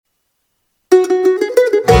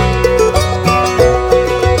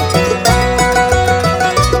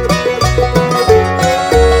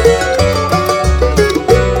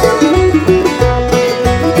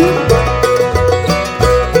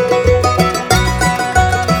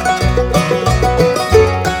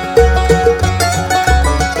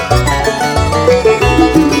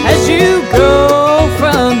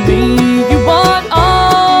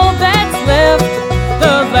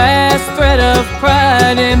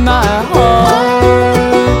in my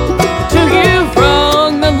heart. Till you've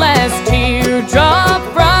wrung the last teardrop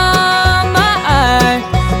from my eye,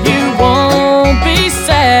 you won't be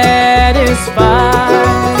satisfied.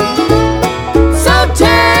 So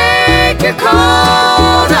take your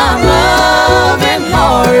cold, unloving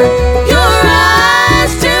heart, your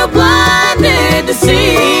eyes too blinded to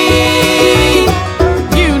see.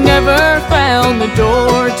 You never found the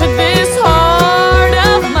door to this heart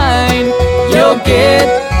of mine. You'll get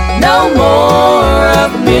no more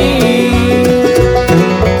of me.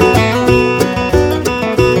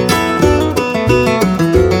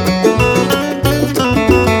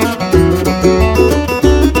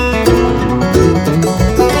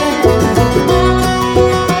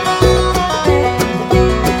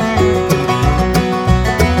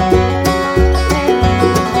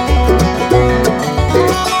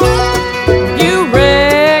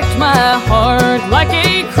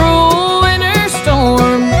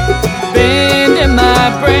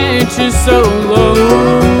 Branches so low.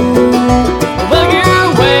 Well,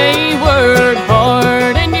 your wayward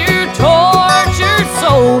heart and your tortured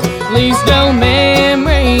soul leaves no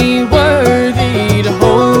memory worthy to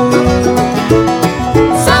hold.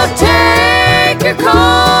 So take your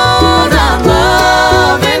cold,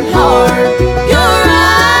 unloving heart, your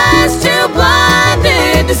eyes too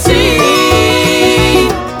blinded to see.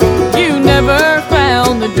 You never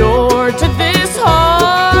found the door to this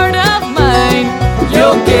heart of mine.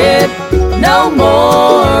 You'll get no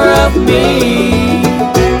more of me.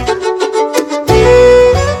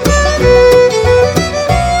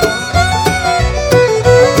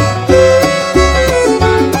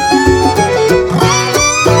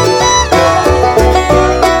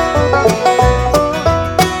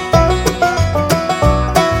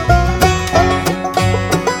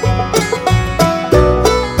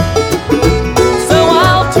 So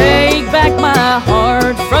I'll take back my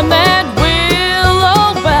heart from that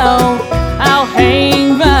willow bough. I'll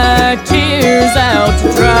hang my tears out to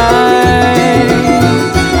dry.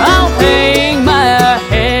 I'll hang my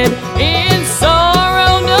head in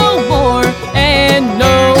sorrow no more, and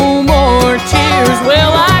no more tears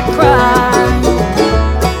will I cry.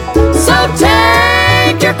 So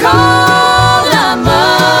take your cold,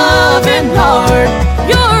 unloving heart,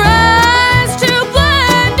 your eyes too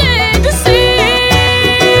blinded to see.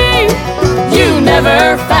 You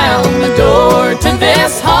never found the door to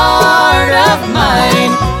this heart of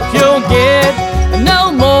mine. You'll get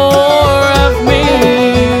no more of me.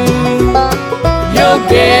 You'll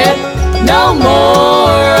get no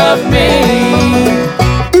more of me.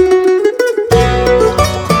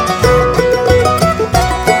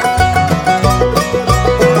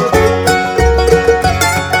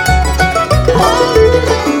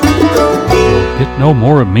 Get no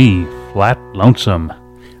more of me, Flat Lonesome.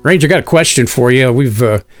 Ranger, got a question for you. We've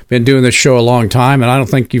been doing this show a long time, and I don't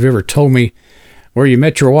think you've ever told me where you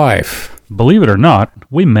met your wife. Believe it or not,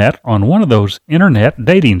 we met on one of those internet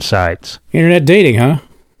dating sites. Internet dating, huh?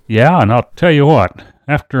 Yeah, and I'll tell you what,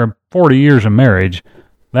 after 40 years of marriage,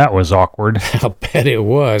 that was awkward. I'll bet it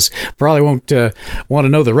was. Probably won't want to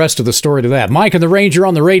know the rest of the story to that. Mike and the Ranger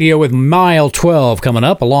on the radio with Mile 12 coming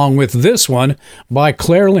up, along with this one by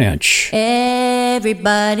Claire Lynch.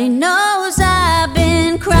 Everybody knows I've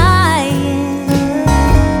been crying,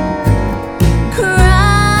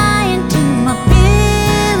 crying to my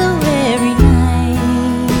pillow every night.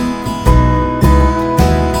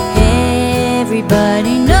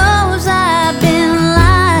 Everybody knows I've been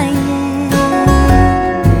lying,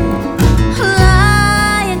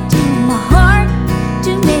 lying to my heart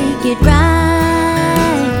to make it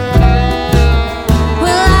right.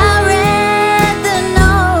 Well, I read the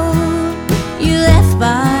note you left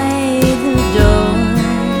by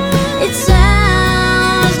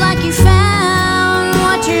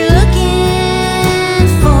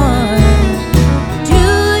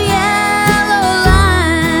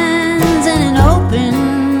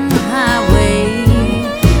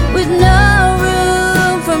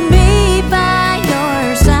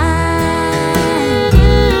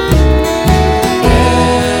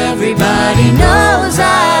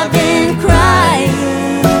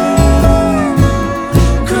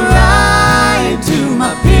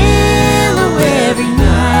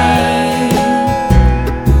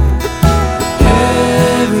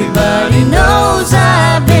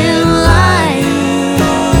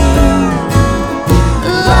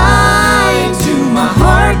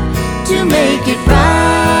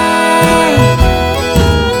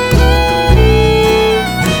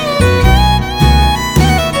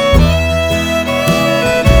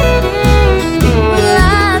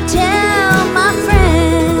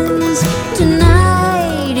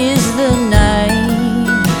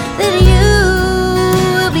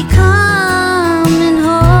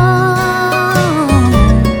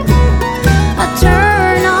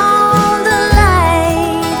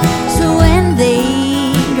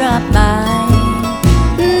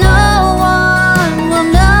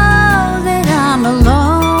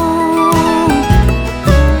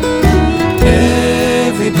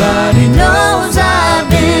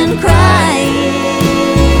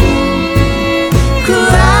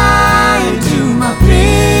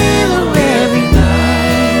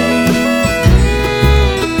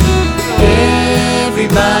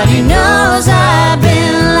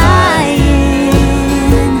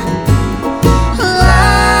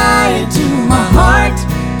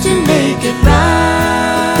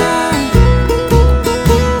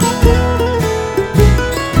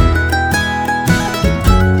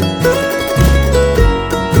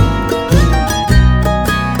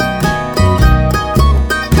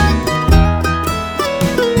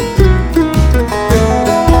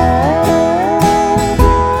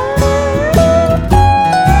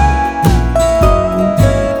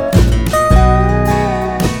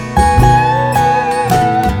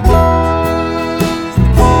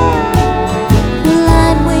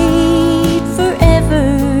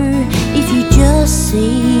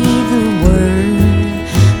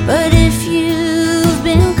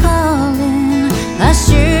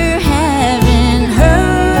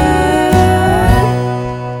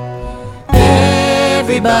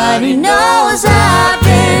Everybody knows I've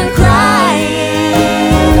been crying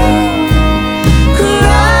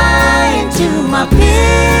to my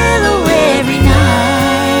pillow every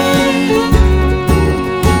night.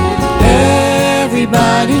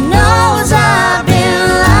 Everybody knows I've been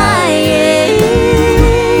lying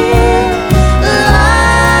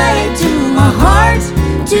to my heart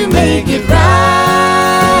to make it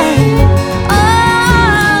right.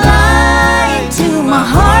 Oh, lying to my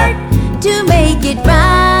heart to make it right.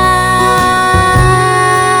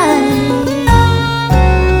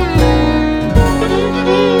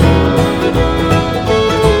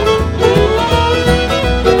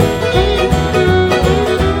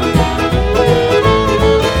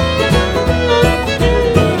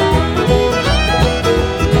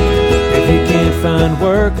 If you can't find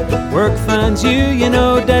work, work finds you. You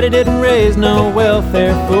know Daddy didn't raise no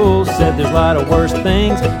welfare fool. Said there's a lot of worse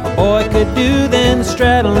things a boy could do than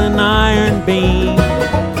straddle an iron beam.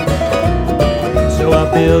 So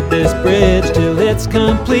I'll build this bridge till it's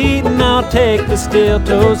complete, and I'll take the steel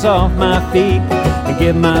toes off my feet and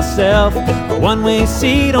give myself a one-way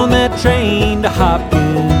seat on that train to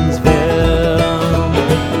Hopkinsville.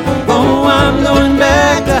 Oh, I'm going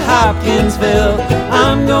back to Hopkinsville.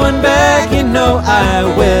 I'm going back, you know I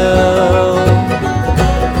will.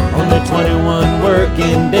 Only 21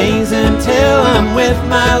 working days until I'm with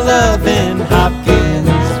my love in Hopkinsville.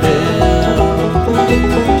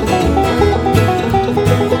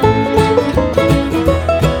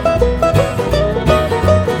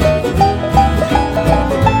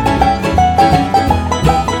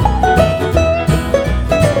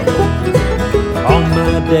 On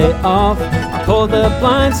my day off, I pull the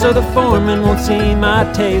blinds so the foreman won't see my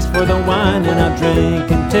taste for the wine, and I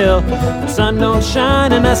drink until the sun don't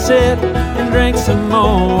shine, and I sit and drink some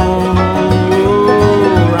more.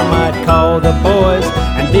 I might call the boys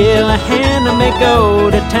and deal a hand, I may go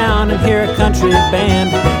to town and hear a country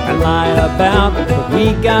band and lie about what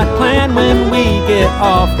we got planned when we get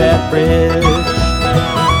off that bridge.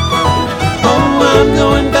 Oh, I'm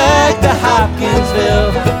going back to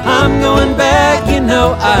Hopkinsville. I'm going back, you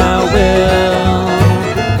know I will.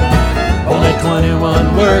 Only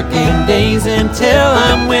 21 working days until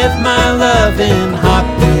I'm with my love in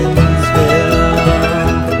Hopkinsville.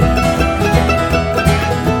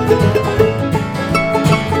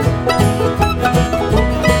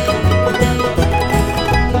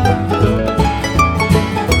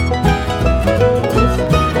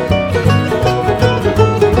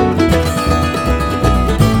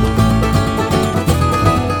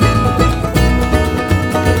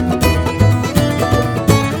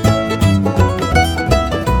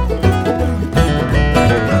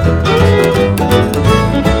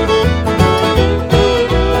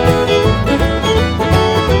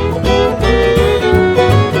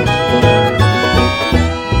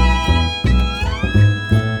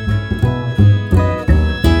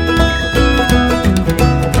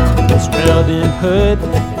 Hood,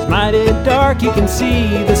 it's mighty dark, you can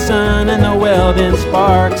see the sun and the welding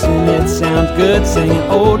sparks, and it sounds good singing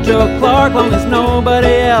old Joe Clark long as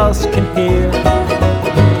nobody else can hear.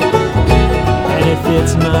 And it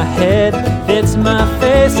fits my head, fits my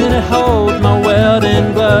face, and it holds my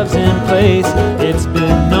welding gloves in place. It's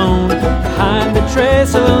been known to hide the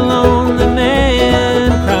trace of a lonely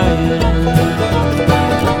man crying.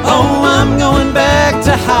 Oh, I'm going back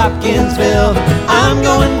to Hopkinsville. I'm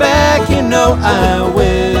going back, you know I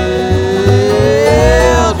will.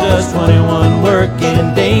 Just 21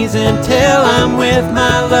 working days until I'm with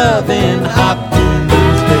my love in Hopkinsville.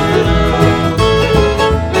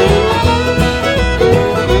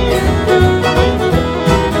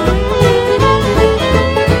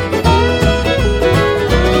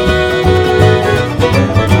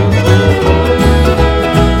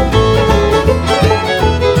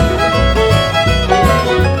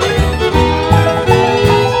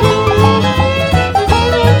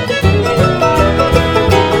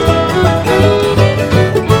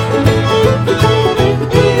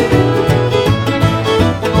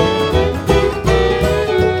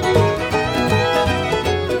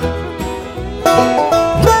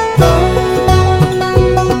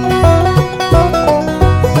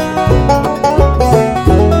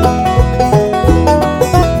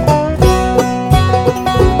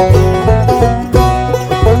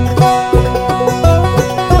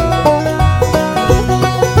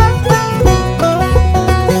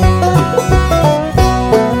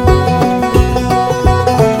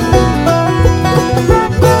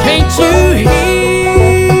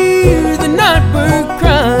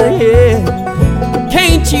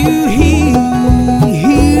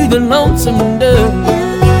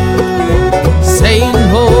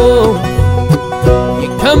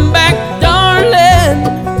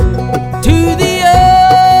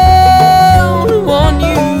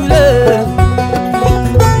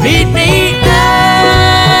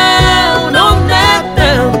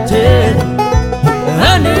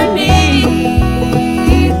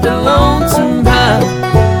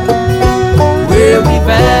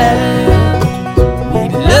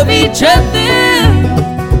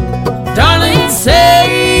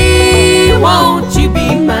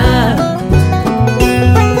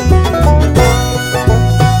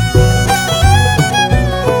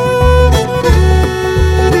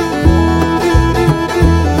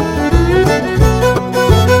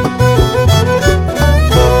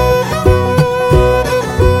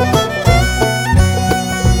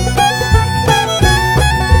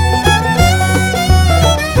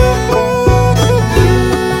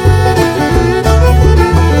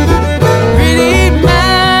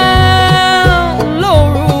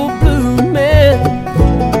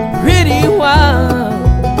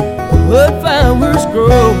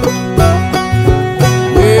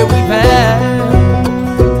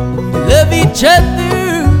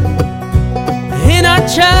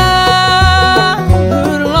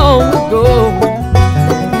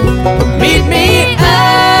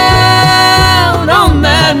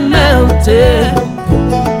 mountain,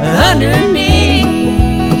 underneath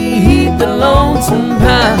the lonesome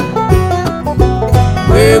pine,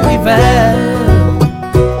 where we vowed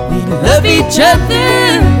we'd love each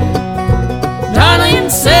other. Darling,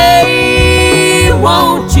 say,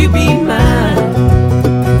 won't you be mine?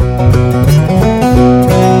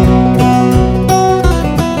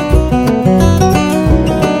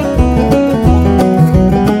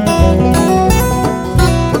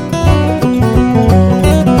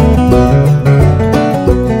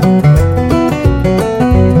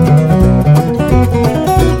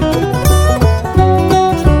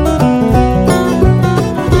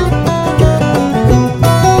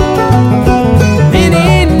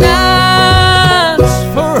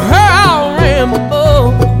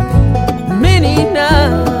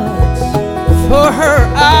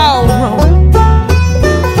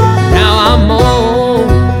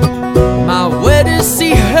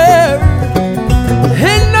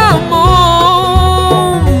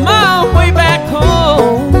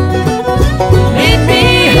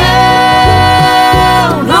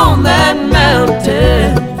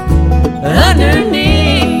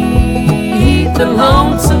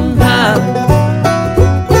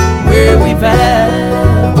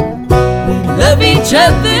 Each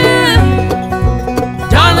other,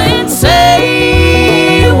 darling,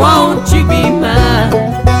 say, won't you be mine?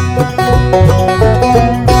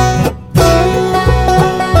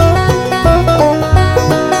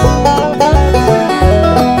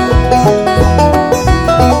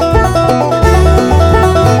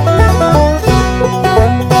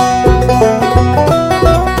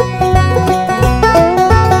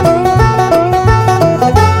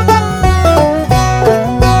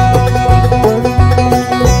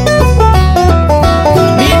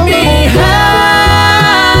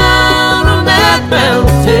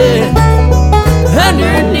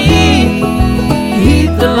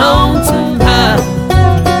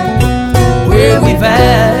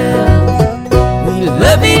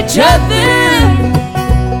 Each other,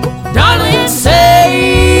 darling,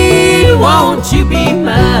 say, won't you be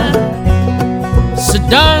mine? So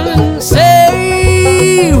darling,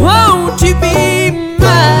 say, won't you be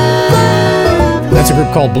mine? That's a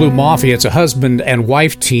group called Blue Mafia. It's a husband and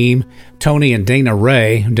wife team, Tony and Dana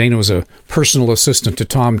Ray. Dana was a personal assistant to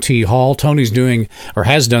Tom T. Hall. Tony's doing, or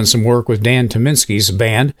has done, some work with Dan Tominski's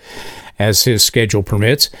band as his schedule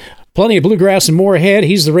permits. Plenty of bluegrass and more ahead.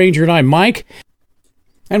 He's the Ranger and I'm Mike.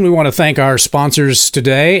 And we want to thank our sponsors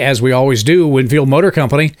today, as we always do, Winfield Motor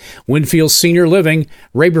Company, Winfield Senior Living,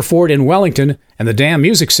 Raberford in Wellington, and the Dam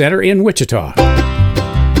Music Center in Wichita.